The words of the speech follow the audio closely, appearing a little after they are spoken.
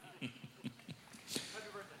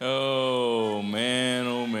Oh, man,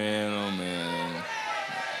 oh, man, oh, man.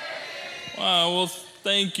 Wow, well,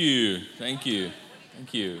 thank you.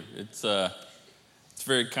 It's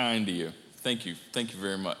very kind to you. Thank you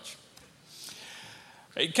very much.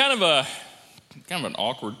 Hey, kind of an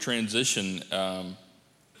awkward transition.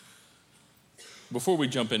 Before we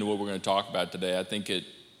jump into what we're going to talk about today, I think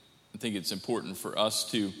it's important for us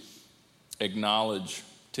to acknowledge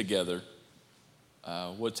together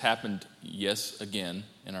what's happened, again,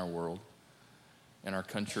 in our world, in our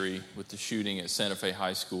country, with the shooting at Santa Fe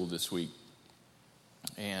High School this week.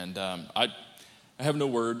 And I have no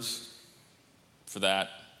words for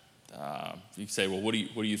that. You say, well, what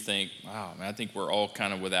do you think? Wow, man, I think we're all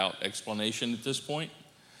kind of without explanation at this point.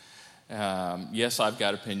 Yes, I've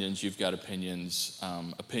got opinions. You've got opinions.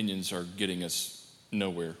 Opinions are getting us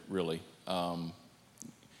nowhere, really.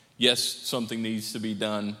 Yes, something needs to be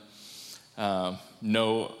done.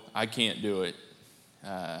 No, I can't do it.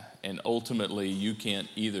 And ultimately, you can't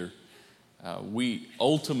either. We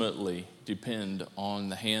ultimately depend on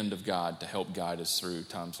the hand of God to help guide us through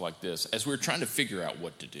times like this, as we're trying to figure out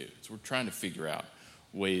what to do. As we're trying to figure out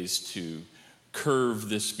ways to curve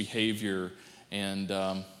this behavior.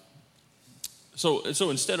 And so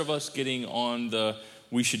instead of us getting on the,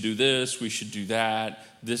 we should do this, we should do that,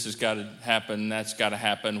 this has got to happen, that's got to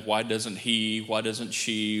happen, why doesn't he, why doesn't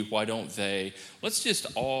she, why don't they? Let's just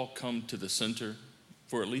all come to the center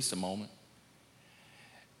for at least a moment.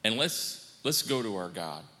 And let's go to our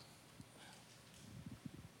God.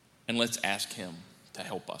 And let's ask him to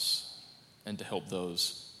help us and to help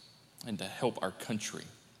those and to help our country.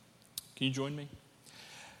 Can you join me?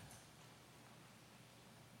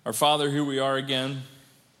 Our Father, here we are again.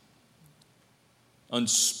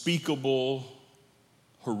 Unspeakable,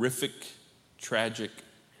 horrific, tragic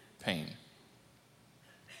pain.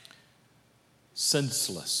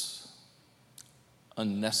 Senseless,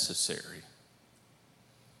 unnecessary.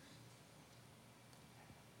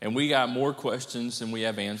 And we got more questions than we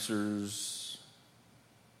have answers.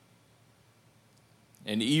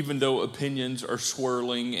 And even though opinions are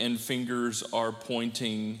swirling and fingers are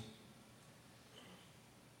pointing,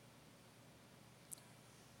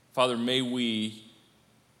 Father, may we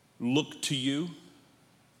look to you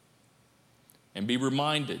and be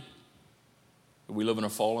reminded that we live in a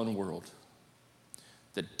fallen world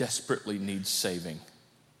that desperately needs saving.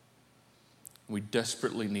 We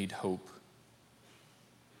desperately need hope.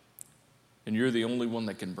 And you're the only one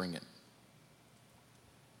that can bring it.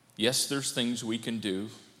 Yes, there's things we can do.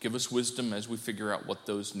 Give us wisdom as we figure out what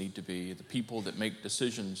those need to be. The people that make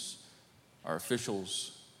decisions, our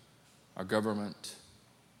officials, our government,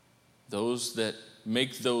 those that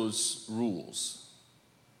make those rules.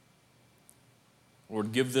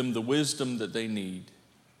 Lord, give them the wisdom that they need.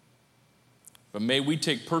 But may we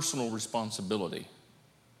take personal responsibility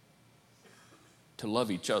to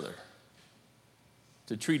love each other,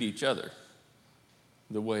 to treat each other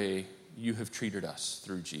the way you have treated us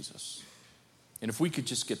through Jesus. And if we could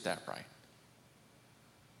just get that right,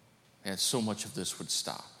 and so much of this would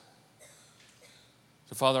stop.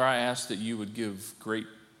 So, Father, I ask that you would give great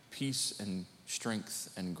peace and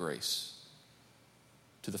strength and grace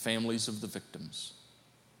to the families of the victims,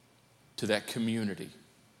 to that community,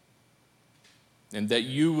 and that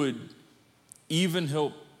you would even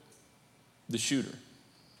help the shooter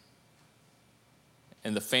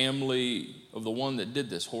and the family of the one that did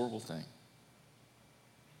this horrible thing.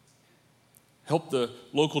 Help the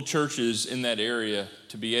local churches in that area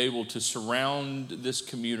to be able to surround this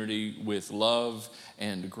community with love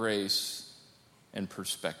and grace and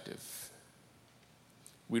perspective.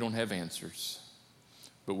 We don't have answers,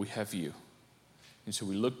 but we have you. And so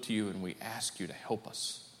we look to you and we ask you to help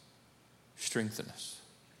us, strengthen us.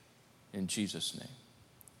 In Jesus' name,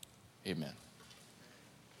 amen.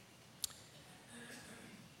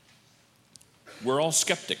 We're all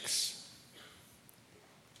skeptics.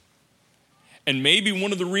 And maybe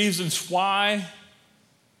one of the reasons why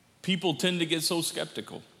people tend to get so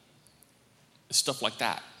skeptical is stuff like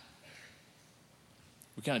that.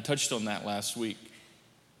 We kind of touched on that last week.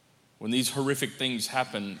 When these horrific things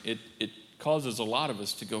happen, it causes a lot of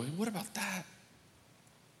us to go, hey, what about that?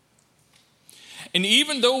 And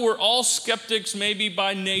even though we're all skeptics, maybe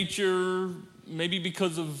by nature, maybe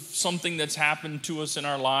because of something that's happened to us in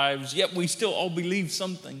our lives, yet we still all believe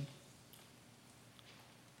something.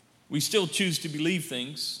 We still choose to believe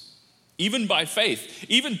things, even by faith.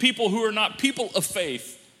 Even people who are not people of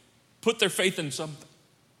faith put their faith in something.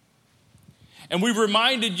 And we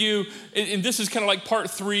reminded you, and this is kind of like part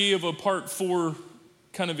 3 of a part 4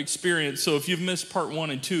 kind of experience. So if you've missed part 1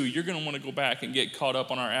 and 2, you're going to want to go back and get caught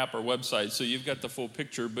up on our app or website so you've got the full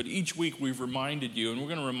picture. But each week we've reminded you, and we're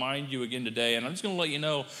going to remind you again today. And I'm just going to let you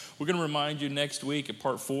know, we're going to remind you next week at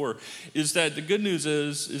part 4, is that the good news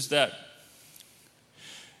is that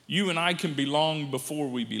you and I can belong before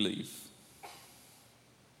we believe.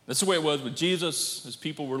 That's the way it was with Jesus, as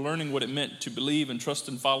people were learning what it meant to believe and trust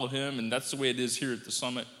and follow him, and that's the way it is here at the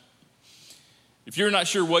Summit. If you're not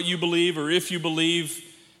sure what you believe or if you believe,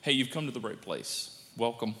 hey, you've come to the right place.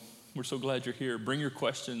 Welcome. We're so glad you're here. Bring your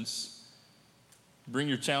questions. Bring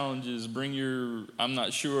your challenges. Bring your I'm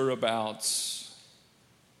not sure about.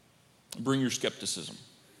 Bring your skepticism.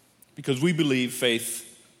 Because we believe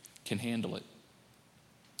faith can handle it.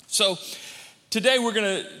 So today we're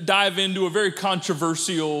going to dive into a very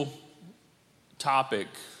controversial topic.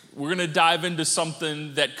 We're going to dive into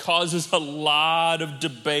something that causes a lot of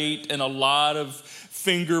debate and a lot of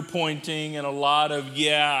finger pointing and a lot of,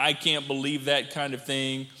 I can't believe that kind of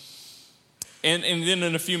thing. And then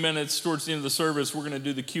in a few minutes, towards the end of the service, we're going to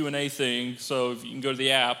do the Q&A thing. So if you can go to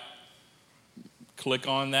the app, click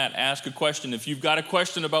on that, ask a question. If you've got a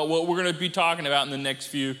question about what we're going to be talking about in the next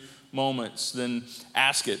few moments, then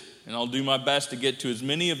ask it. And I'll do my best to get to as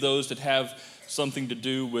many of those that have something to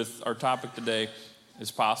do with our topic today as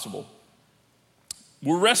possible.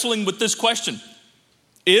 We're wrestling with this question.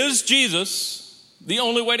 Is Jesus the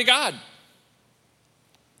only way to God?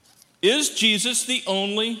 Is Jesus the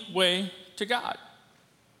only way to God?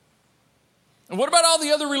 And what about all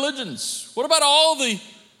the other religions? What about all the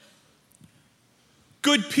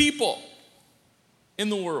good people in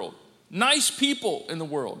the world? Nice people in the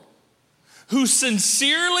world who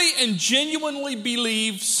sincerely and genuinely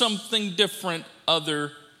believe something different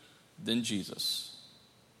other than Jesus?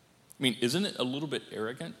 I mean, isn't it a little bit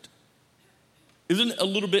arrogant? Isn't it a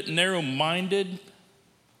little bit narrow-minded?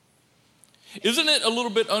 Isn't it a little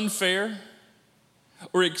bit unfair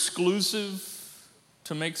or exclusive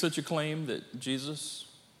to make such a claim that Jesus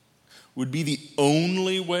would be the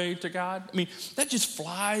only way to God? I mean, that just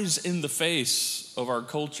flies in the face of our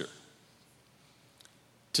culture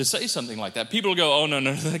to say something like that. People go, oh, no,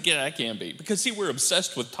 that can't be. Because, see, we're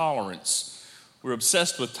obsessed with tolerance. We're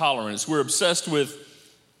obsessed with tolerance. We're obsessed with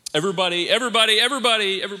everybody's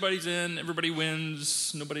in, everybody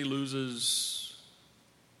wins, nobody loses.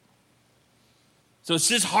 So it's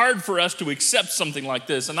just hard for us to accept something like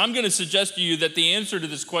this. And I'm going to suggest to you that the answer to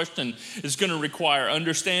this question is going to require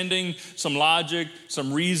understanding, some logic,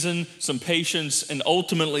 some reason, some patience, and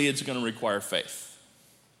ultimately it's going to require faith.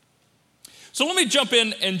 So let me jump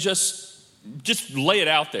in and just lay it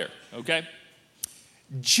out there, okay?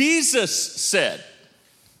 Jesus said,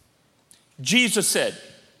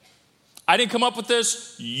 I didn't come up with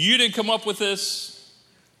this. You didn't come up with this.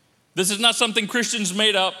 This is not something Christians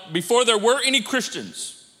made up. Before there were any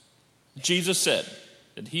Christians, Jesus said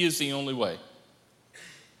that he is the only way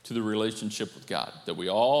to the relationship with God that we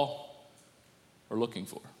all are looking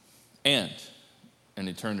for, and an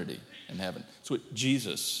eternity in heaven. That's what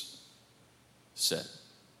Jesus said.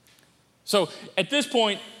 So at this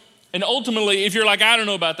point, and ultimately, if you're like, I don't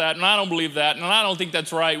know about that, and I don't believe that, and I don't think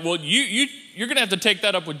that's right, well, you're going to have to take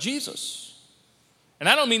that up with Jesus. And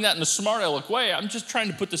I don't mean that in a smart aleck way. I'm just trying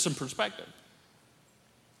to put this in perspective.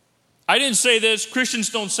 I didn't say this. Christians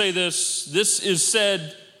don't say this. This is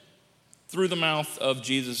said through the mouth of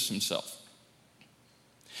Jesus himself.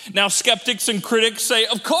 Now, skeptics and critics say,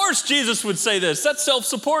 of course Jesus would say this. That's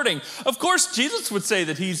self-supporting. Of course Jesus would say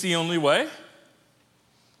that he's the only way.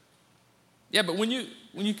 Yeah, but when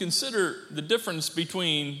you consider the difference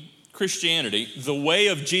between Christianity, the way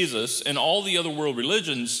of Jesus, and all the other world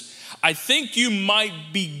religions, I think you might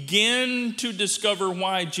begin to discover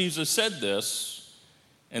why Jesus said this,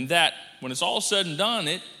 and that when it's all said and done,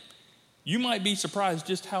 you might be surprised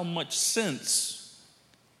just how much sense,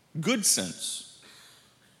 good sense,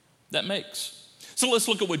 that makes. So let's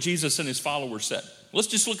look at what Jesus and his followers said. Let's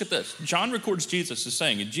just look at this. John records Jesus as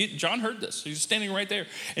saying, and John heard this. He's standing right there.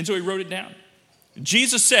 And so he wrote it down.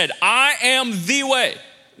 Jesus said, I am the way,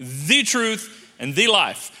 the truth, and the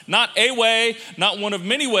life. Not a way, not one of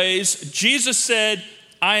many ways. Jesus said,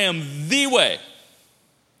 I am the way.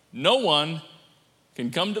 No one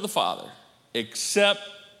can come to the Father except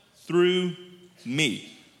through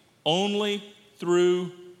me. Only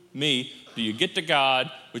through me do you get to God,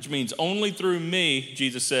 which means only through me,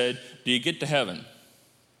 Jesus said, do you get to heaven.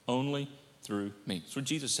 Only through me. That's what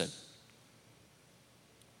Jesus said.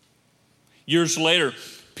 Years later,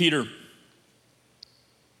 Peter,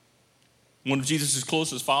 one of Jesus'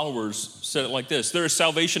 closest followers, said it like this: there is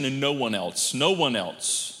salvation in no one else. No one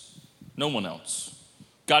else. No one else.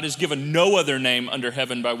 God has given no other name under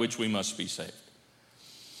heaven by which we must be saved.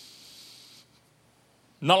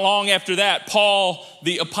 Not long after that, Paul,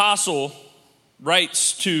 the apostle,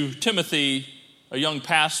 writes to Timothy, a young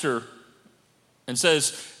pastor, and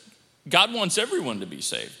says, God wants everyone to be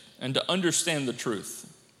saved and to understand the truth.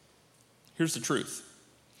 Here's the truth.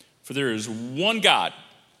 For there is one God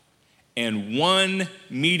and one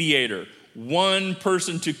mediator, one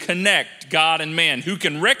person to connect God and man, who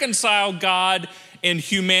can reconcile God and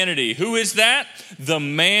humanity. Who is that? The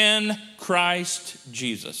man Christ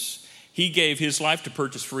Jesus. He gave his life to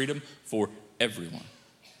purchase freedom for everyone.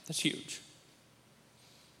 That's huge.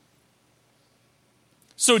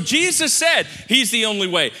 So Jesus said he's the only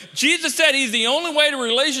way. Jesus said he's the only way to a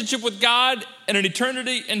relationship with God and an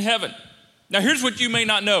eternity in heaven. Now here's what you may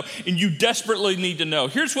not know, and you desperately need to know.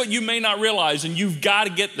 Here's what you may not realize, and you've got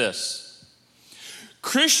to get this.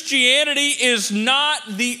 Christianity is not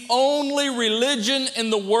the only religion in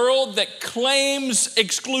the world that claims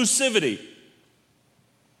exclusivity.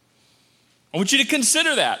 I want you to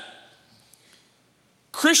consider that.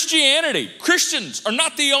 Christians are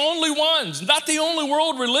not the only ones, not the only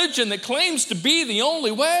world religion that claims to be the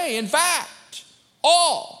only way. In fact,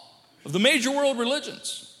 all of the major world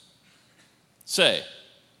religions say,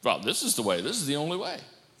 well, this is the way, this is the only way.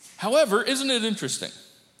 However, isn't it interesting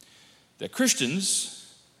that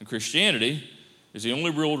Christians and Christianity is the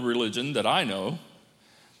only world religion that I know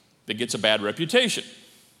that gets a bad reputation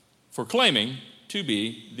for claiming to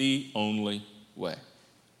be the only way.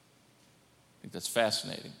 I think that's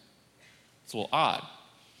fascinating. It's a little odd.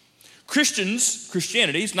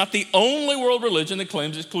 Christianity is not the only world religion that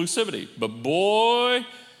claims exclusivity. But boy,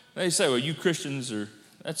 they say, well, you Christians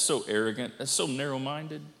that's so arrogant, that's so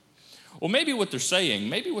narrow-minded. Well, maybe what they're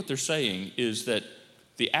saying is that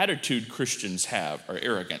the attitude Christians have are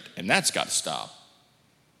arrogant, and that's got to stop.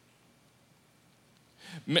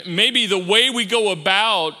 Maybe the way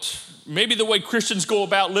Christians go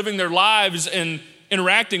about living their lives and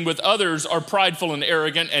interacting with others are prideful and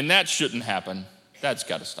arrogant, and that shouldn't happen. That's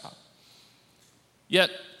got to stop.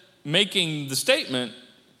 Yet, making the statement,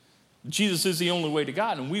 Jesus is the only way to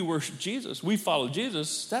God, and we worship Jesus, we follow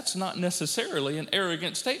Jesus, that's not necessarily an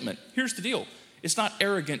arrogant statement. Here's the deal. It's not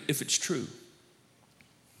arrogant if it's true.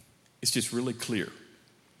 It's just really clear.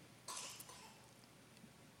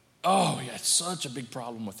 Oh, yeah, it's such a big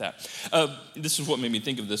problem with that. This is what made me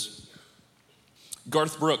think of this.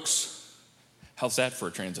 Garth Brooks. How's that for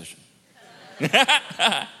a transition?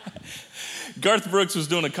 Garth Brooks was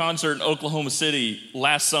doing a concert in Oklahoma City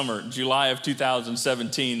last summer, July of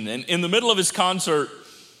 2017. And in the middle of his concert,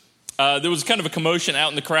 there was kind of a commotion out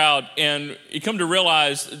in the crowd. And he come to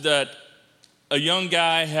realize that a young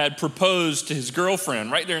guy had proposed to his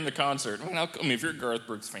girlfriend right there in the concert. I mean, if you're a Garth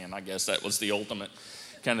Brooks fan, I guess that was the ultimate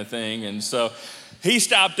kind of thing. And so he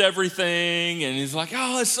stopped everything and he's like,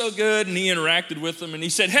 oh, it's so good. And he interacted with them and he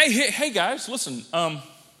said, hey guys, listen, I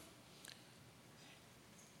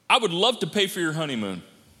would love to pay for your honeymoon.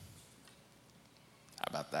 How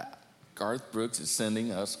about that? Garth Brooks is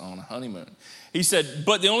sending us on a honeymoon. He said,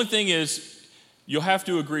 but the only thing is you'll have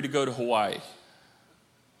to agree to go to Hawaii.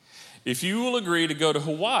 If you will agree to go to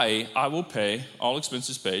Hawaii, I will pay all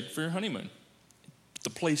expenses paid for your honeymoon. The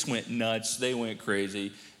place went nuts. They went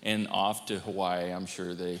crazy and off to Hawaii. I'm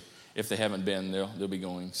sure if they haven't been, they'll be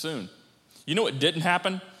going soon. You know what didn't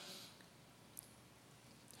happen?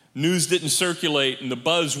 News didn't circulate and the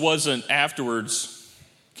buzz wasn't afterwards.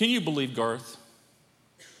 Can you believe Garth?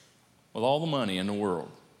 With all the money in the world,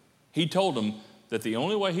 he told them that the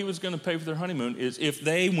only way he was going to pay for their honeymoon is if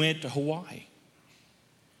they went to Hawaii.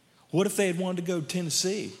 What if they had wanted to go to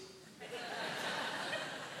Tennessee?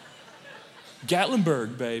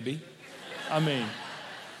 Gatlinburg, baby. I mean,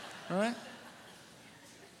 right?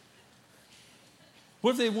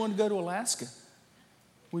 What if they wanted to go to Alaska?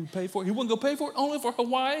 Would you pay for it? He wouldn't go pay for it? Only for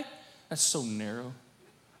Hawaii? That's so narrow.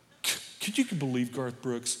 Could you believe Garth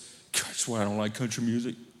Brooks? That's why I don't like country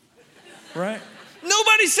music. Right?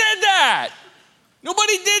 Nobody said that.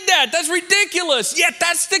 Nobody did that. That's ridiculous. Yet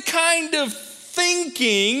that's the kind of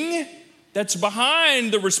thinking that's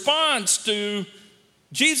behind the response to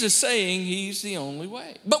Jesus saying he's the only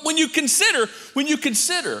way. But when you consider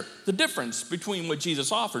the difference between what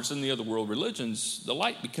Jesus offers and the other world religions, the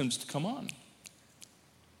light begins to come on.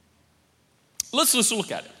 Let's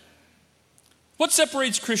look at it. What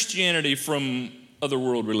separates Christianity from other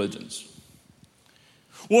world religions?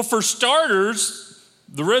 Well, for starters,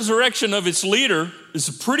 the resurrection of its leader is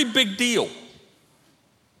a pretty big deal.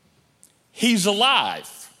 He's alive.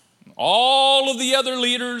 All of the other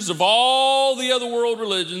leaders of all the other world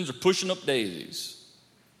religions are pushing up daisies.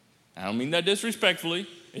 I don't mean that disrespectfully.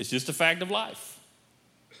 It's just a fact of life.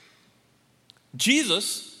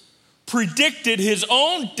 Jesus predicted his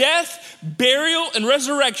own death, burial, and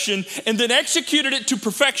resurrection, and then executed it to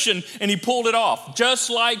perfection, and he pulled it off, just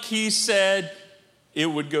like he said it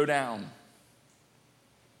would go down.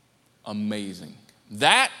 Amazing.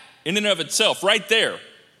 That, in and of itself, right there,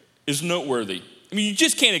 is noteworthy. I mean, you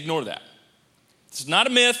just can't ignore that. It's not a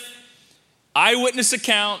myth. Eyewitness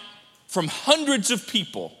account from hundreds of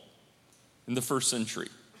people in the first century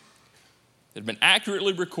that have been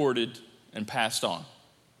accurately recorded and passed on.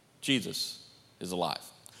 Jesus is alive.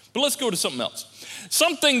 But let's go to something else.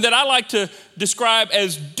 Something that I like to describe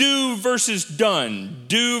as do versus done.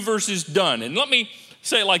 Do versus done. And let me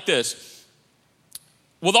say it like this.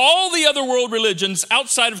 With all the other world religions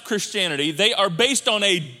outside of Christianity, they are based on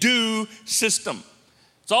a do system.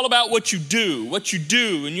 It's all about what you do,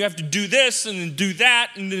 and you have to do this and then do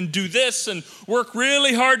that and then do this and work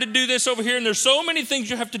really hard to do this over here. And there's so many things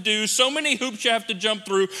you have to do, so many hoops you have to jump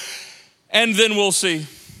through, and then we'll see.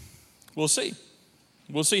 We'll see.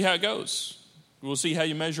 We'll see how it goes. We'll see how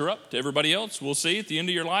you measure up to everybody else. We'll see at the end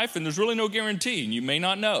of your life, and there's really no guarantee, and you may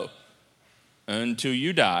not know until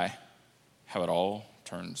you die how it all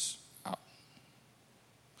turns out.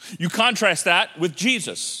 You contrast that with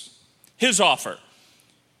Jesus, his offer.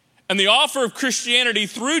 And the offer of Christianity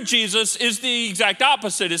through Jesus is the exact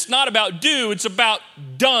opposite. It's not about do, it's about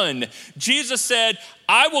done. Jesus said,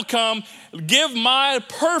 I will come, give my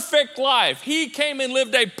perfect life. He came and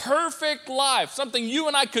lived a perfect life, something you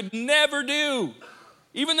and I could never do,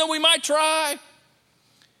 even though we might try.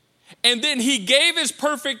 And then he gave his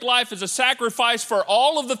perfect life as a sacrifice for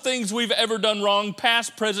all of the things we've ever done wrong,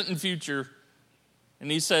 past, present, and future. And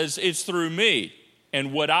he says, it's through me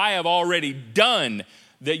and what I have already done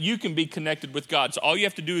that you can be connected with God. So all you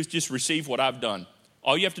have to do is just receive what I've done.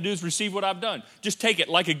 All you have to do is receive what I've done. Just take it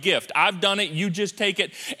like a gift. I've done it, you just take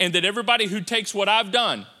it. And that everybody who takes what I've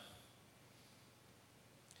done,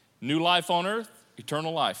 new life on earth,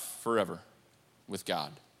 eternal life forever with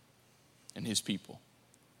God and his people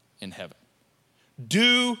in heaven.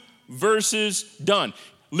 Do versus done.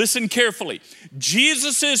 Listen carefully.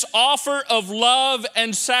 Jesus' offer of love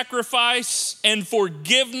and sacrifice and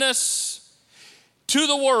forgiveness to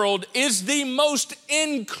the world is the most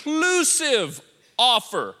inclusive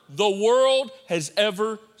offer the world has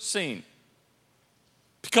ever seen.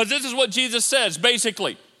 Because this is what Jesus says,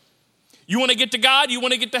 basically. You want to get to God? You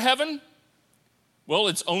want to get to heaven? Well,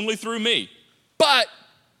 it's only through me. But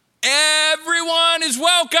everyone is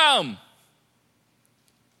welcome.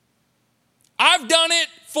 I've done it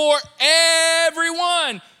for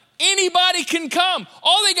everyone. Anybody can come.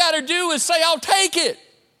 All they got to do is say, I'll take it.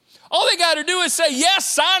 All they got to do is say, yes,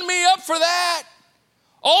 sign me up for that.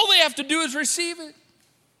 All they have to do is receive it.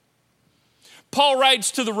 Paul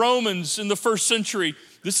writes to the Romans in the first century,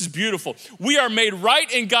 this is beautiful. We are made right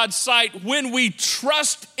in God's sight when we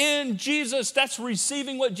trust in Jesus. That's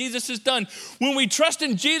receiving what Jesus has done. When we trust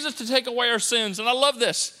in Jesus to take away our sins. And I love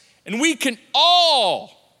this. And we can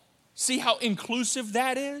all see how inclusive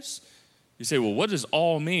that is. You say, well, what does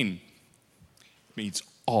all mean? It means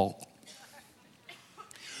all.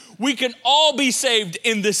 We can all be saved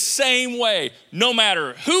in the same way, no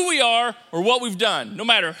matter who we are or what we've done. No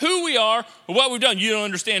matter who we are or what we've done. You don't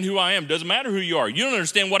understand who I am. Doesn't matter who you are. You don't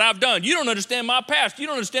understand what I've done. You don't understand my past. You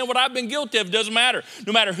don't understand what I've been guilty of. Doesn't matter.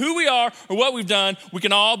 No matter who we are or what we've done, we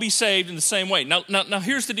can all be saved in the same way. Now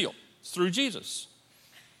here's the deal. It's through Jesus.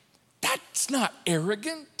 That's not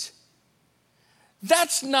arrogant.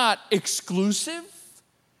 That's not exclusive.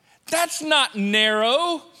 That's not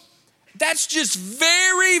narrow. That's just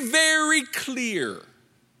very, very clear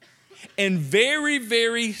and very,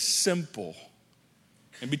 very simple.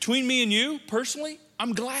 And between me and you, personally,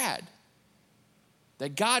 I'm glad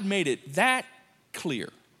that God made it that clear.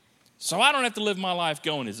 So I don't have to live my life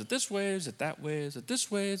going, is it this way, is it that way, is it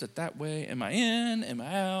this way, is it that way? Am I in, am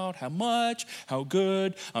I out, how much, how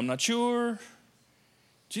good, I'm not sure.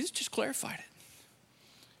 Jesus just clarified it.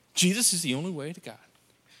 Jesus is the only way to God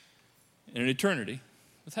in an eternity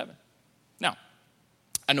with heaven. Now,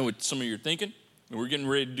 I know what some of you are thinking, and we're getting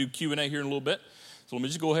ready to do Q&A here in a little bit, so let me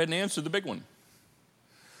just go ahead and answer the big one.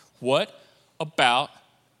 What about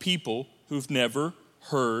people who've never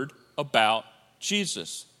heard about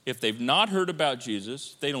Jesus? If they've not heard about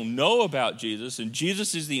Jesus, they don't know about Jesus, and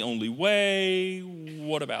Jesus is the only way,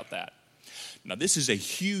 what about that? Now, this is a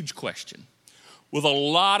huge question with a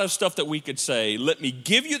lot of stuff that we could say. Let me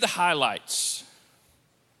give you the highlights,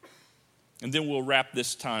 and then we'll wrap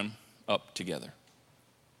this time up together.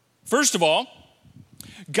 First of all,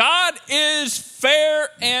 God is fair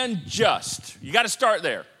and just. You got to start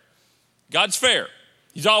there. God's fair.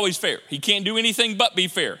 He's always fair. He can't do anything but be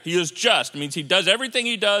fair. He is just. It means he does everything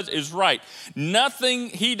he does is right. Nothing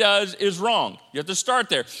he does is wrong. You have to start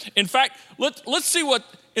there. In fact, let's see what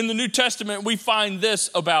in the New Testament we find this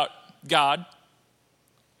about God.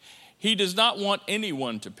 He does not want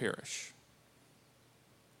anyone to perish.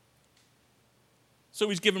 So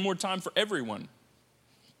he's given more time for everyone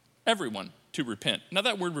to repent. Now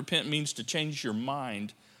that word repent means to change your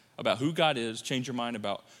mind about who God is, change your mind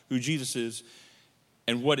about who Jesus is,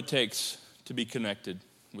 and what it takes to be connected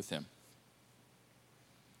with him.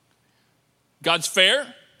 God's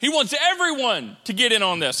fair. He wants everyone to get in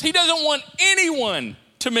on this. He doesn't want anyone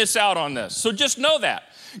to miss out on this. So just know that.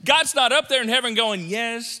 God's not up there in heaven going,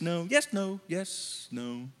 yes, no, yes, no, yes,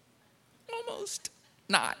 no. Almost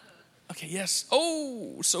not. Okay, yes.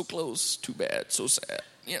 Oh, so close. Too bad. So sad.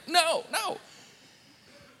 Yeah, no.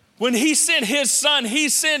 When he sent his son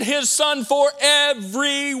for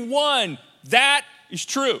everyone. That is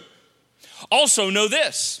true. Also know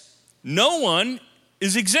this. No one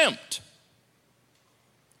is exempt.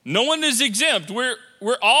 No one is exempt. We're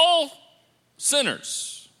all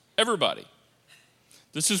sinners. Everybody.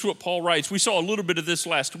 This is what Paul writes. We saw a little bit of this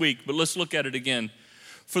last week, but let's look at it again.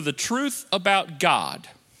 For the truth about God,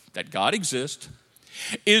 that God exists,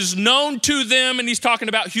 is known to them, and he's talking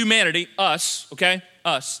about humanity, us, okay?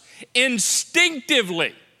 Us,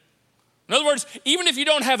 instinctively. In other words, even if you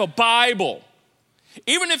don't have a Bible,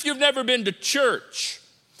 even if you've never been to church,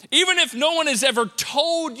 even if no one has ever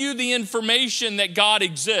told you the information that God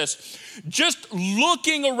exists, just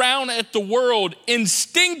looking around at the world,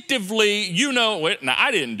 instinctively, you know, wait, now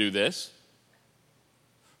I didn't do this.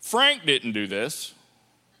 Frank didn't do this.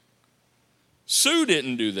 Sue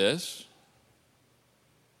didn't do this.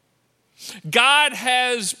 God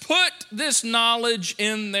has put this knowledge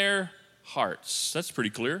in their hearts. That's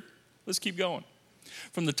pretty clear. Let's keep going.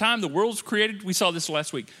 From the time the world's created, we saw this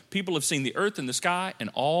last week, people have seen the earth and the sky and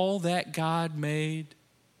all that God made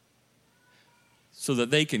so that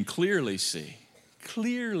they can clearly see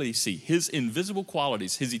his invisible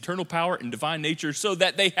qualities, his eternal power and divine nature, so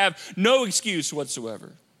that they have no excuse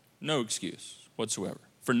whatsoever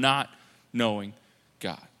for not knowing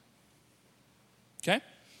God. Okay?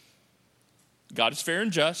 God is fair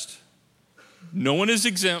and just. No one is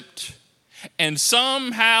exempt. And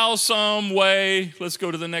somehow, some way, let's go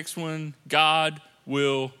to the next one, God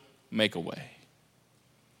will make a way.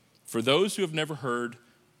 For those who have never heard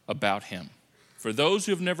about him. For those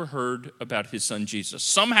who have never heard about his son Jesus.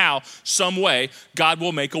 Somehow, some way, God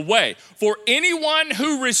will make a way. For anyone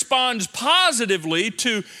who responds positively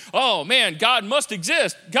to, oh man, God must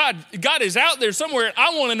exist. God is out there somewhere. I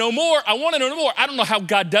want to know more. I don't know how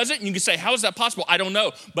God does it. And you can say, how is that possible? I don't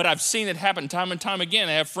know. But I've seen it happen time and time again.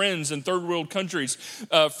 I have friends in third world countries,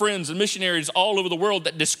 friends and missionaries all over the world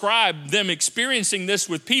that describe them experiencing this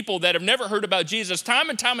with people that have never heard about Jesus time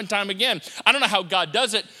and time again. I don't know how God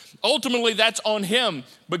does it. Ultimately, that's on him,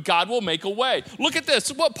 but God will make a way. Look at this.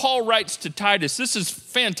 This is what Paul writes to Titus. This is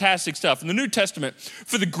fantastic stuff. In the New Testament,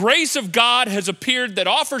 for the grace of God has appeared that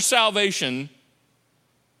offers salvation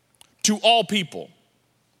to all people.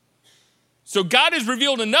 So God has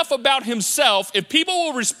revealed enough about himself, if people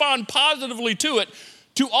will respond positively to it,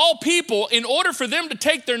 to all people in order for them to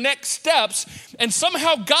take their next steps, and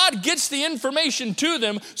somehow God gets the information to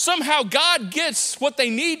them, somehow God gets what they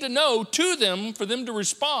need to know to them for them to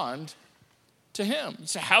respond to him. You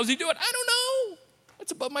say, how's he do it? I don't know.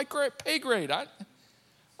 That's above my pay grade. I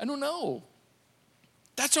don't know.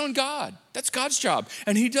 That's on God. That's God's job,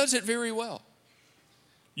 and he does it very well.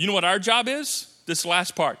 You know what our job is? This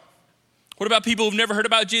last part. What about people who've never heard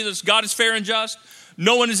about Jesus? God is fair and just.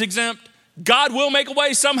 No one is exempt. God will make a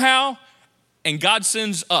way somehow, and God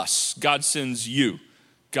sends us. God sends you.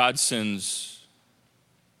 God sends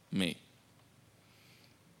me.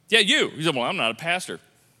 Yeah, you. You say, well, I'm not a pastor.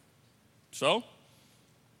 So,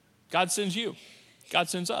 God sends you. God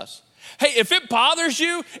sends us. Hey, if it bothers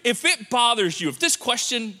you, if this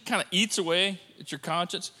question kind of eats away at your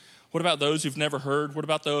conscience, what about those who've never heard? What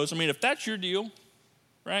about those? I mean, if that's your deal,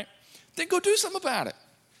 right, then go do something about it.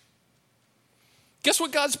 Guess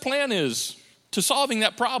what God's plan is to solving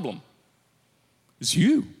that problem? It's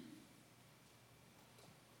you.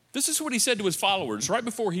 This is what he said to his followers right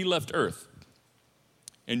before he left earth.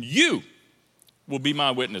 And you will be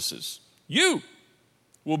my witnesses. You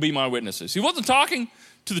will be my witnesses. He wasn't talking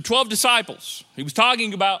to the 12 disciples. He was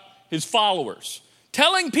talking about his followers.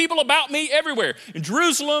 Telling people about me everywhere. In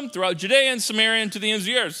Jerusalem, throughout Judea and Samaria, and to the ends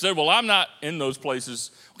of the earth. He said, well, I'm not in those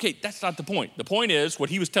places. Okay, that's not the point. The point is,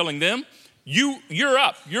 what he was telling them, You're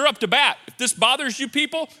up. You're up to bat. If this bothers you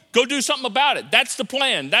people, go do something about it. That's the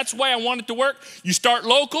plan. That's the way I want it to work. You start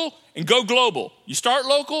local and go global. You start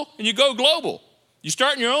local and you go global. You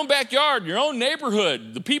start in your own backyard, your own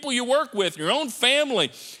neighborhood, the people you work with, your own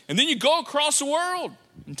family, and then you go across the world.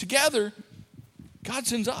 And together, God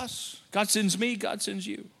sends us. God sends me. God sends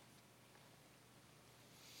you.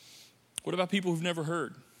 What about people who've never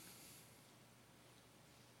heard?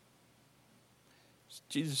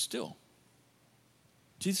 Jesus still.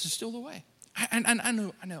 Jesus is still the way. I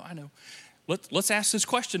know. Let's ask this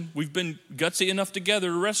question. We've been gutsy enough together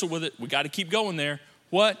to wrestle with it. We got to keep going there.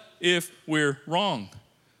 What if we're wrong?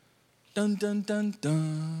 Dun, dun, dun,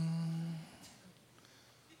 dun.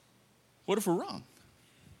 What if we're wrong?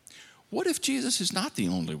 What if Jesus is not the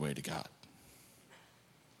only way to God?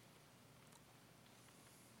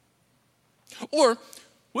 Or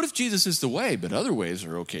what if Jesus is the way, but other ways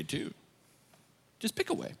are okay too? Just pick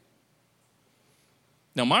a way.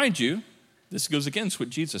 Now, mind you, this goes against what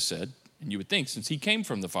Jesus said, and you would think since he came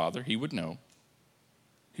from the Father, he would know.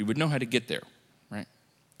 He would know how to get there, right?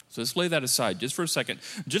 So let's lay that aside just for a second.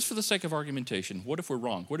 Just for the sake of argumentation, what if we're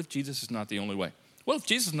wrong? What if Jesus is not the only way? Well, if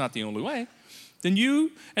Jesus is not the only way, then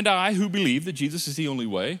you and I who believe that Jesus is the only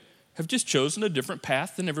way have just chosen a different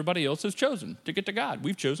path than everybody else has chosen to get to God.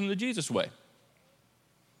 We've chosen the Jesus way.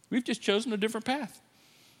 We've just chosen a different path,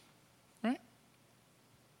 right?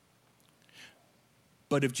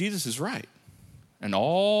 But if Jesus is right, and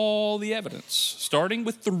all the evidence, starting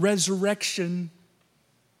with the resurrection,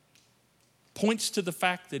 points to the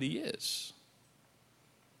fact that he is,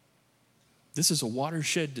 this is a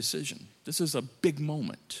watershed decision. This is a big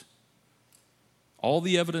moment. All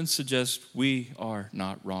the evidence suggests we are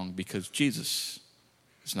not wrong because Jesus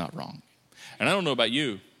is not wrong. And I don't know about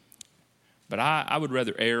you, but I would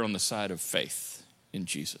rather err on the side of faith in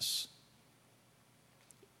Jesus.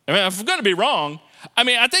 I mean, if I'm going to be wrong,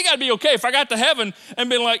 I think I'd be okay if I got to heaven and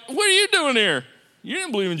been like, what are you doing here? You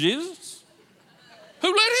didn't believe in Jesus.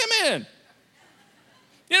 Who let him in?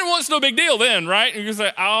 You know, it's no big deal then, right? And you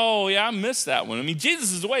say, oh, yeah, I missed that one. I mean,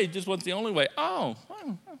 Jesus is the way, just wasn't the only way.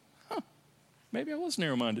 Maybe I was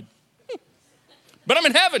narrow-minded. But I'm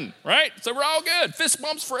in heaven, right? So we're all good. Fist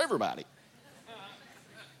bumps for everybody.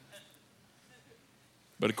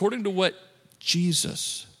 But according to what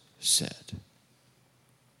Jesus said,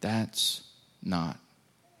 that's not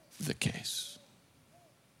the case.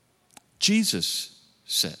 Jesus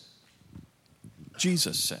said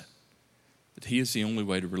that he is the only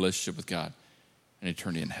way to relationship with God and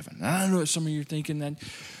eternity in heaven. And I know what some of you are thinking that,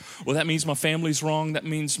 well, that means my family's wrong. That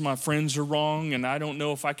means my friends are wrong. And I don't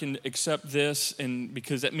know if I can accept this and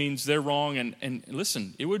because that means they're wrong. And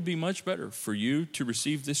listen, it would be much better for you to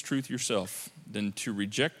receive this truth yourself than to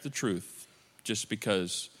reject the truth just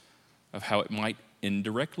because of how it might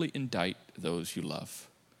indirectly indict those you love.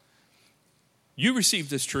 You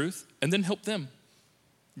receive this truth and then help them.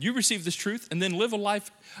 You receive this truth and then live a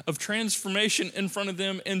life of transformation in front of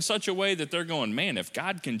them in such a way that they're going, man, if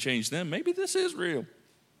God can change them, maybe this is real.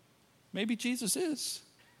 Maybe Jesus is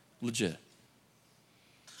legit.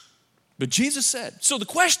 But Jesus said, so the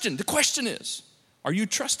question is, are you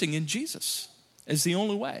trusting in Jesus as the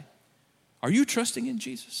only way? Are you trusting in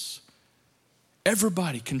Jesus?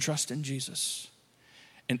 Everybody can trust in Jesus.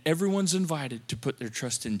 And everyone's invited to put their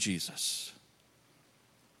trust in Jesus.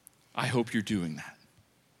 I hope you're doing that.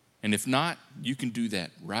 And if not, you can do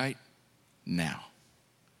that right now.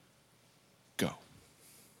 Go.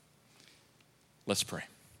 Let's pray.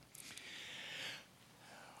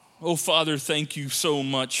 Oh, Father, thank you so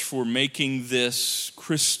much for making this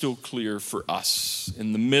crystal clear for us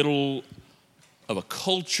in the middle of a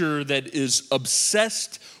culture that is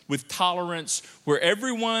obsessed with tolerance, where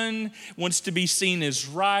everyone wants to be seen as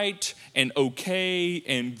right and okay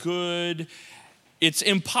and good. It's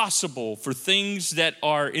impossible for things that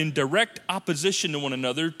are in direct opposition to one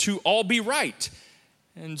another to all be right.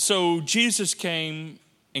 And so Jesus came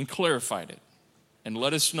and clarified it and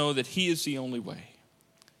let us know that he is the only way.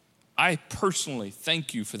 I personally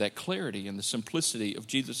thank you for that clarity and the simplicity of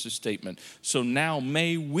Jesus' statement. So now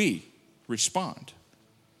may we respond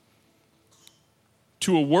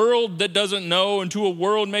to a world that doesn't know and to a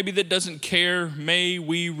world maybe that doesn't care. May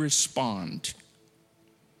we respond.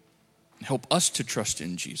 Help us to trust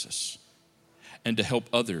in Jesus and to help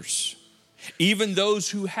others. Even those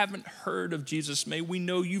who haven't heard of Jesus, may we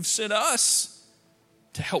know you've sent us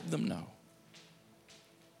to help them know.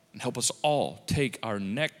 And help us all take our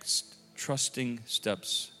next trusting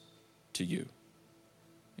steps to you.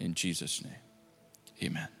 In Jesus' name,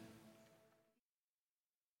 amen.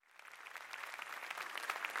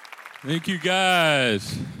 Thank you,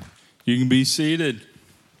 guys. You can be seated.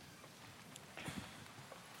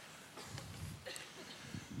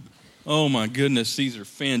 Oh my goodness, these are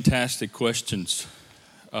fantastic questions,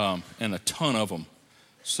 and a ton of them.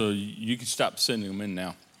 So you can stop sending them in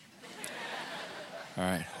now. All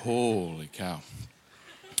right, holy cow.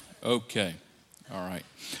 Okay, all right.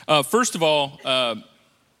 First of all,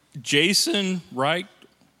 Jason Reich,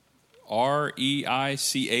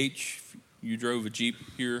 R-E-I-C-H, you drove a Jeep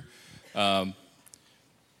here.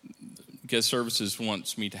 Guest Services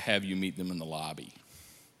wants me to have you meet them in the lobby.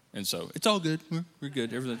 And so it's all good. We're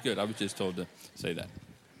good. Everything's good. I was just told to say that.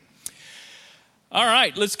 All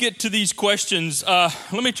right, let's get to these questions.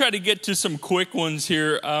 Let me try to get to some quick ones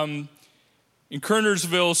here. In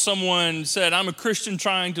Kernersville, someone said, I'm a Christian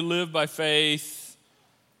trying to live by faith.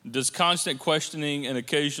 Does constant questioning and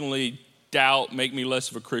occasionally doubt make me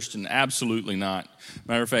less of a Christian? Absolutely not.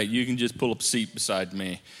 Matter of fact, you can just pull up a seat beside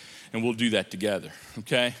me, and we'll do that together,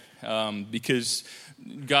 okay? Because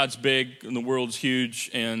God's big and the world's huge,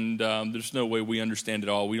 and there's no way we understand it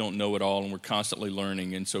all. We don't know it all, and we're constantly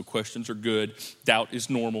learning, and so questions are good. Doubt is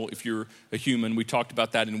normal if you're a human. We talked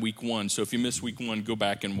about that in week 1, so if you missed week 1, go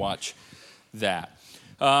back and watch that.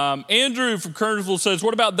 Andrew from Kernersville says,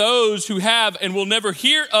 what about those who have and will never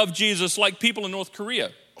hear of Jesus like people in North Korea?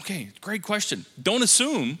 Okay, great question. Don't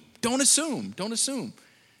assume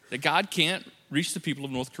that God can't reach the people of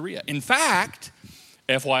North Korea. In fact,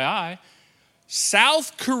 FYI,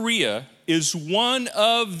 South Korea is one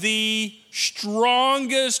of the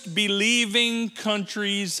strongest believing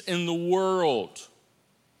countries in the world,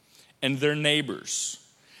 and they're neighbors.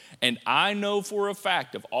 And I know for a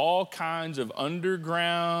fact of all kinds of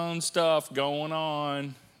underground stuff going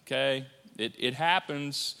on, okay? It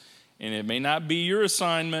happens, and it may not be your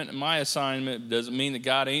assignment and my assignment. It doesn't mean that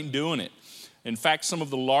God ain't doing it. In fact, some of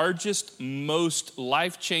the largest, most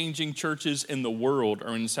life-changing churches in the world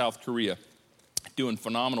are in South Korea, doing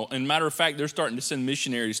phenomenal. And matter of fact, they're starting to send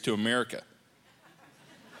missionaries to America.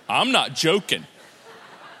 I'm not joking,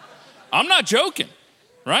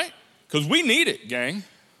 right? Because we need it, gang.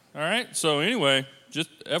 All right, so anyway, just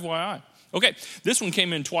FYI. Okay, this one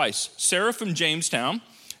came in twice. Sarah from Jamestown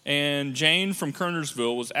and Jane from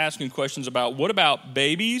Kernersville was asking questions about what about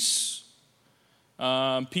babies,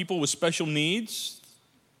 people with special needs,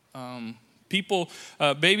 people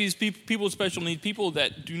with special needs, people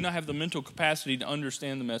that do not have the mental capacity to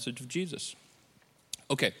understand the message of Jesus.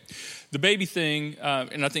 Okay, the baby thing,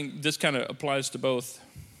 and I think this kind of applies to both.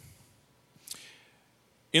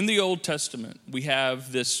 In the Old Testament, we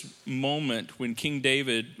have this moment when King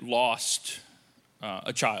David lost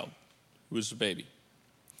a child who was a baby.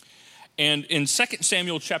 And in 2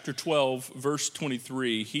 Samuel chapter 12, verse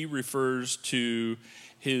 23, he refers to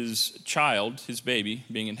his child, his baby,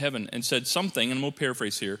 being in heaven, and said something, and I'm going to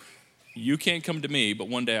paraphrase here, you can't come to me, but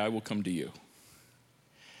one day I will come to you.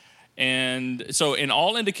 And so in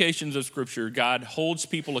all indications of Scripture, God holds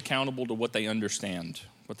people accountable to what they understand,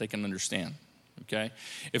 what they can understand. Okay?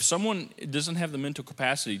 If someone doesn't have the mental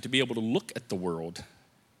capacity to be able to look at the world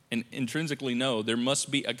and intrinsically know there must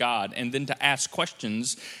be a God, and then to ask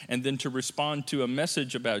questions, and then to respond to a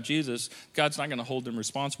message about Jesus, God's not going to hold them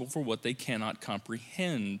responsible for what they cannot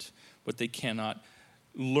comprehend, what they cannot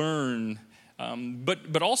learn.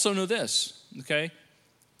 But also know this, okay?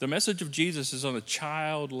 The message of Jesus is on a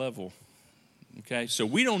child level. Okay, so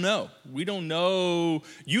we don't know.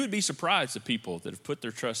 You would be surprised at people that have put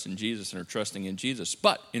their trust in Jesus and are trusting in Jesus.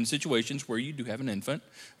 But in situations where you do have an infant,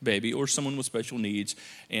 baby, or someone with special needs,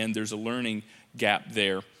 and there's a learning gap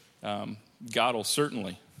there, God will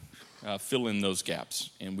certainly fill in those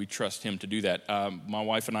gaps, and we trust him to do that. My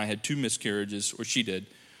wife and I had 2 miscarriages, or she did,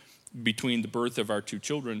 between the birth of our 2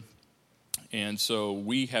 children. And so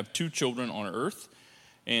we have 2 children on earth,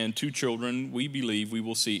 and 2 children we believe we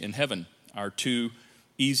will see in heaven. Our 2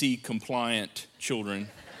 easy, compliant children,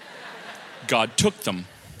 God took them.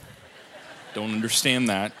 Don't understand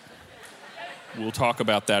that. We'll talk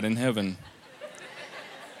about that in heaven.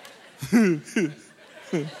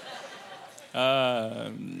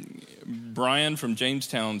 Brian from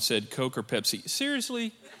Jamestown said Coke or Pepsi.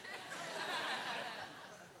 Seriously?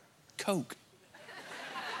 Coke.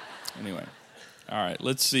 Anyway, all right,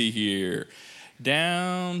 let's see here.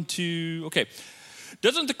 Okay.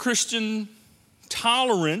 Doesn't the Christian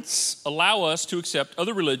tolerance allow us to accept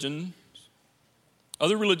other religious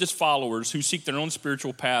followers who seek their own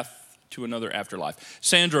spiritual path to another afterlife?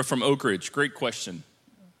 Sandra from Oak Ridge, great question.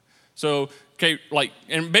 So, okay,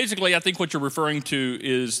 and basically I think what you're referring to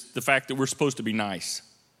is the fact that we're supposed to be nice,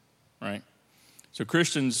 right? So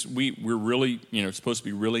Christians, we're really, supposed to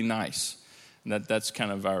be really nice. And that's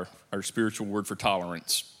kind of our spiritual word for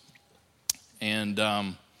tolerance. And,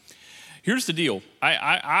 Here's the deal.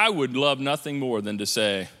 I would love nothing more than to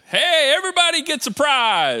say, hey, everybody gets a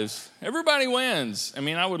prize. Everybody wins. I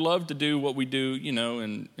mean, I would love to do what we do,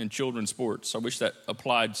 in children's sports. I wish that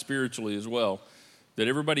applied spiritually as well, that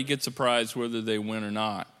everybody gets a prize whether they win or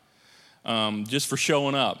not, just for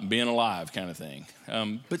showing up and being alive kind of thing.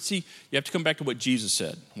 But see, you have to come back to what Jesus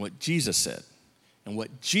said. What Jesus said. And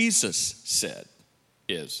what Jesus said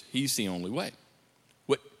is he's the only way.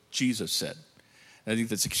 What Jesus said. And I think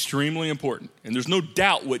that's extremely important. And there's no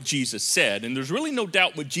doubt what Jesus said. And there's really no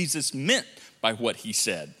doubt what Jesus meant by what he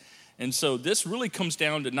said. And so this really comes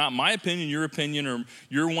down to not my opinion, your opinion, or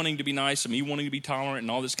you're wanting to be nice and me wanting to be tolerant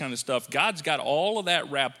and all this kind of stuff. God's got all of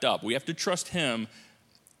that wrapped up. We have to trust him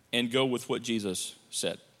and go with what Jesus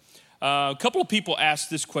said. A couple of people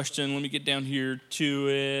asked this question. Let me get down here to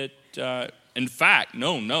it. In fact,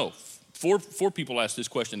 no. Four people asked this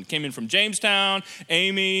question. It came in from Jamestown,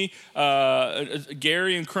 Amy,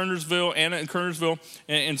 Gary in Kernersville, Anna in Kernersville,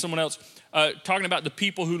 and someone else, talking about the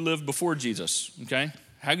people who lived before Jesus, okay?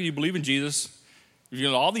 How can you believe in Jesus?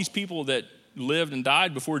 All these people that lived and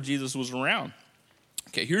died before Jesus was around.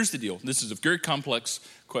 Okay, here's the deal. This is a very complex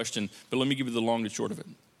question, but let me give you the long and short of it.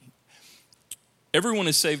 Everyone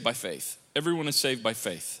is saved by faith. Everyone is saved by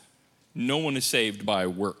faith. No one is saved by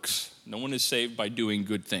works. No one is saved by doing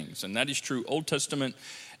good things. And that is true Old Testament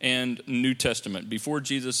and New Testament, before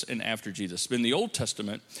Jesus and after Jesus. In the Old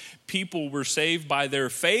Testament, people were saved by their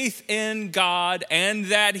faith in God and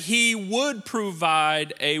that he would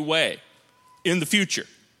provide a way in the future.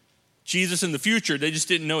 Jesus in the future, they just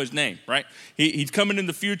didn't know his name, right? He's coming in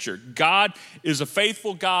the future. God is a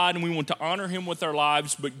faithful God, and we want to honor him with our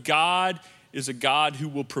lives, but God is a God who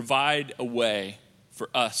will provide a way for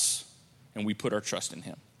us, and we put our trust in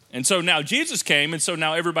him. And so now Jesus came, and so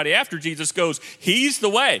now everybody after Jesus goes, he's the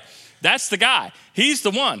way. That's the guy. He's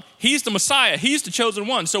the one. He's the Messiah. He's the chosen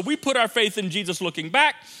one. So we put our faith in Jesus looking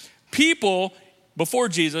back. People before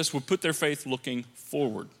Jesus would put their faith looking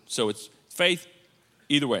forward. So it's faith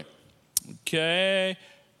either way. Okay.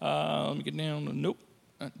 Let me get down. Nope,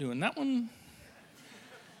 not doing that one.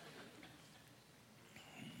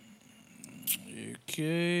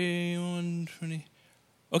 Okay, 120.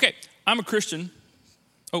 Okay, I'm a Christian.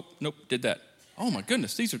 Oh, nope, did that. Oh my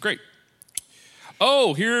goodness, these are great.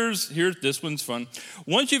 Oh, here's this one's fun.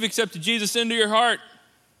 Once you've accepted Jesus into your heart,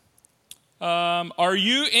 are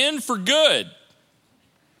you in for good?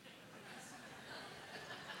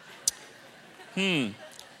 So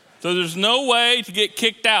there's no way to get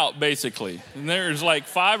kicked out, basically. And there's like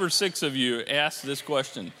 5 or 6 of you asked this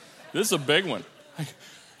question. This is a big one.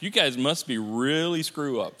 You guys must be really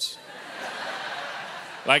screw-ups.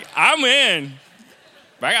 Like, I'm in,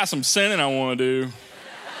 but I got some sinning I want to do.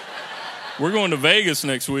 We're going to Vegas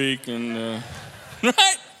next week, and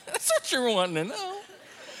right? That's what you're wanting to know.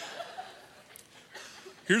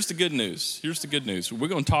 Here's the good news. We're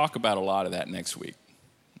going to talk about a lot of that next week,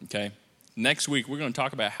 okay? Next week, we're going to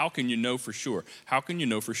talk about how can you know for sure? How can you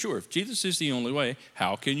know for sure? If Jesus is the only way,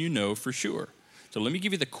 how can you know for sure? So let me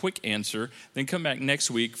give you the quick answer, then come back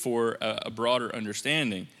next week for a broader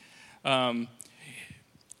understanding.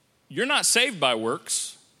 You're not saved by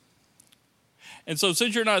works. And so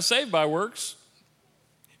since you're not saved by works,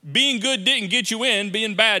 being good didn't get you in,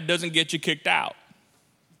 being bad doesn't get you kicked out.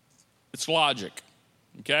 It's logic,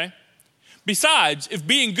 okay? Besides, if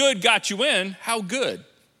being good got you in, how good?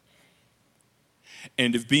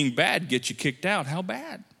 And if being bad gets you kicked out, how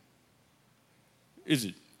bad? Is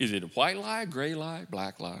it a white lie, gray lie,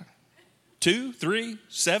 black lie? 2, 3,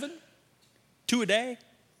 7? 2 a day?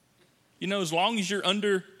 You know, as long as you're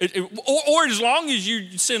under, or as long as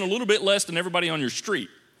you sin a little bit less than everybody on your street.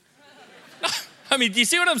 I mean, do you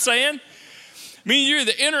see what I'm saying? I mean, you're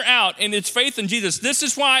the in or out, and it's faith in Jesus. This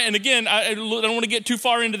is why, and again, I don't want to get too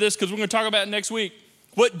far into this because we're going to talk about it next week.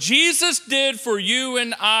 What Jesus did for you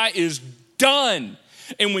and I is done.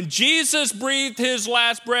 And when Jesus breathed his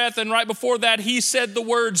last breath, and right before that, he said the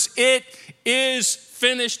words, "It is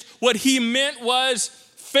finished." What he meant was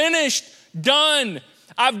finished, done.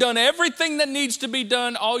 I've done everything that needs to be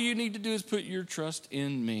done. All you need to do is put your trust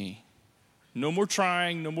in me. No more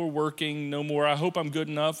trying, no more working, no more, I hope I'm good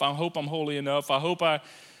enough. I hope I'm holy enough.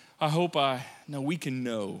 No, we can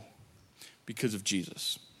know because of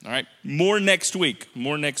Jesus. All right, more next week.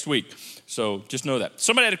 So just know that.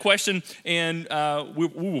 Somebody had a question, and we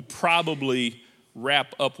will probably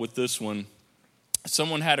wrap up with this one.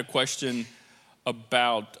 Someone had a question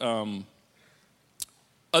about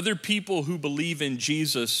other people who believe in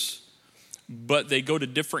Jesus, but they go to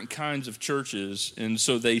different kinds of churches, and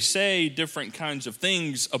so they say different kinds of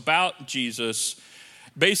things about Jesus,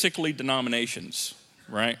 basically denominations,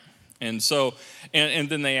 right? And so, and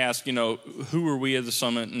then they ask, who are we at the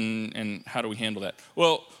summit and how do we handle that?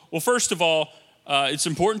 Well, first of all, it's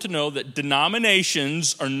important to know that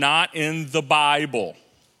denominations are not in the Bible,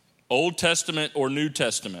 Old Testament or New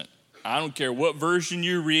Testament. I don't care what version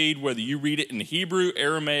you read, whether you read it in Hebrew,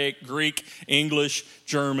 Aramaic, Greek, English,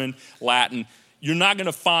 German, Latin, you're not going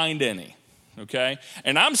to find any, okay?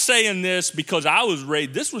 And I'm saying this because I was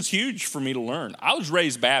raised, this was huge for me to learn. I was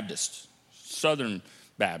raised Baptist, Southern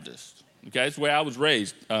Baptist, okay? That's the way I was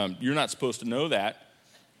raised. You're not supposed to know that.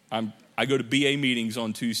 I go to BA meetings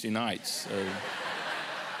on Tuesday nights.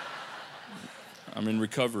 I'm in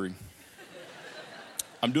recovery.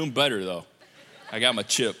 I'm doing better, though. I got my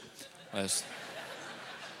chip.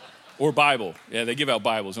 Or Bible. Yeah, they give out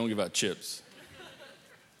Bibles. They don't give out chips.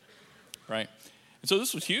 Right? And so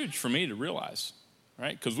this was huge for me to realize.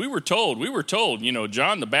 Right? Because we were told,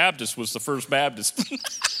 John the Baptist was the first Baptist.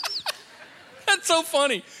 That's so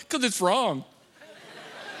funny. Because it's wrong.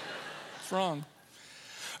 It's wrong.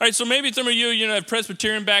 All right, so maybe some of you, have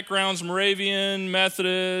Presbyterian backgrounds, Moravian,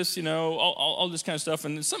 Methodist, all this kind of stuff.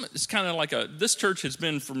 And it's kind of like this church has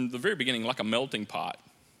been from the very beginning like a melting pot.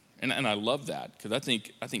 And I love that because I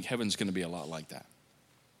think heaven's going to be a lot like that.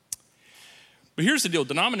 But here's the deal.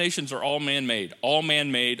 Denominations are all man-made, all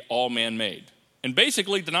man-made, all man-made. And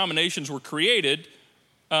basically, denominations were created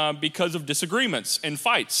because of disagreements and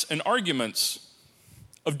fights and arguments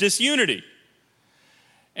of disunity.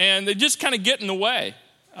 And they just kind of get in the way.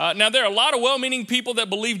 Now, there are a lot of well-meaning people that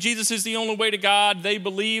believe Jesus is the only way to God. They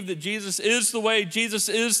believe that Jesus is the way, Jesus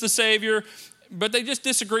is the Savior, but they just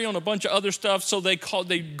disagree on a bunch of other stuff, so they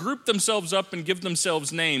group themselves up and give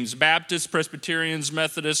themselves names: Baptists, Presbyterians,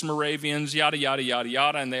 Methodists, Moravians, yada, yada, yada,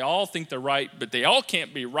 yada, and they all think they're right, but they all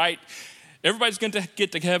can't be right. Everybody's going to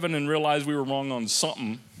get to heaven and realize we were wrong on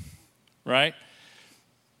something, right?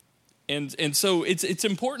 And so it's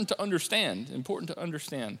important to understand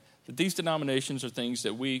that these denominations are things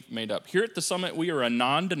that we made up. Here at the Summit, we are a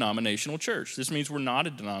non-denominational church. This means we're not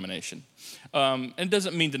a denomination. And it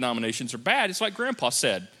doesn't mean denominations are bad. It's like Grandpa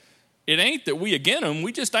said. It ain't that we again them,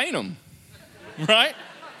 we just ain't them. Right?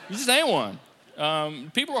 We just ain't one.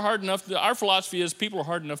 People are hard enough. Our philosophy is people are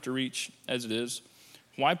hard enough to reach as it is.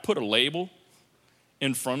 Why put a label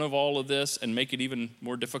in front of all of this and make it even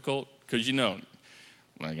more difficult? Because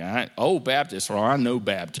Baptists, well, I know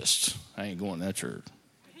Baptists. I ain't going to that church.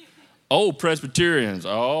 Presbyterians,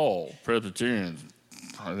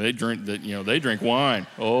 they drink wine.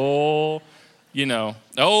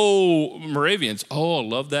 Moravians, I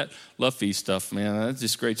love that. Love feast stuff, man. That's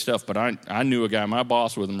just great stuff. But I knew a guy, my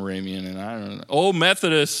boss was a Moravian, and I don't know.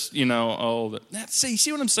 Methodists, see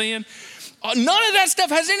what I'm saying? None of that stuff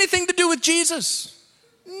has anything to do with Jesus.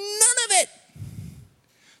 None of it.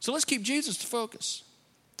 So let's keep Jesus the focus.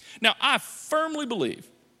 Now, I firmly believe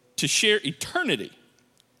to share eternity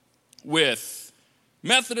with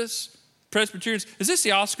Methodists, Presbyterians. Is this the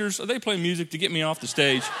Oscars? Are they playing music to get me off the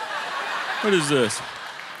stage? What is this?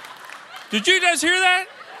 Did you guys hear that?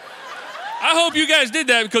 I hope you guys did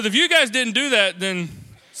that, because if you guys didn't do that, then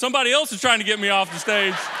somebody else is trying to get me off the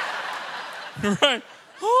stage. Right?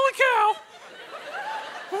 Holy cow.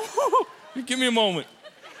 Give me a moment.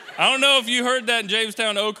 I don't know if you heard that in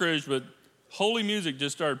Jamestown, Oak Ridge, but holy music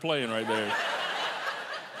just started playing right there.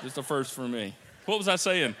 Just the first for me. What was I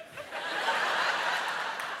saying?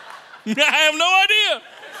 I have no idea.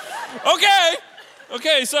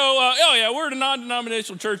 Okay, so, we're a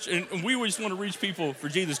non-denominational church, and we just want to reach people for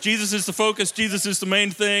Jesus. Jesus is the focus. Jesus is the main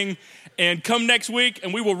thing. And come next week,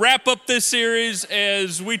 and we will wrap up this series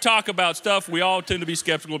as we talk about stuff we all tend to be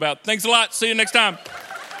skeptical about. Thanks a lot. See you next time.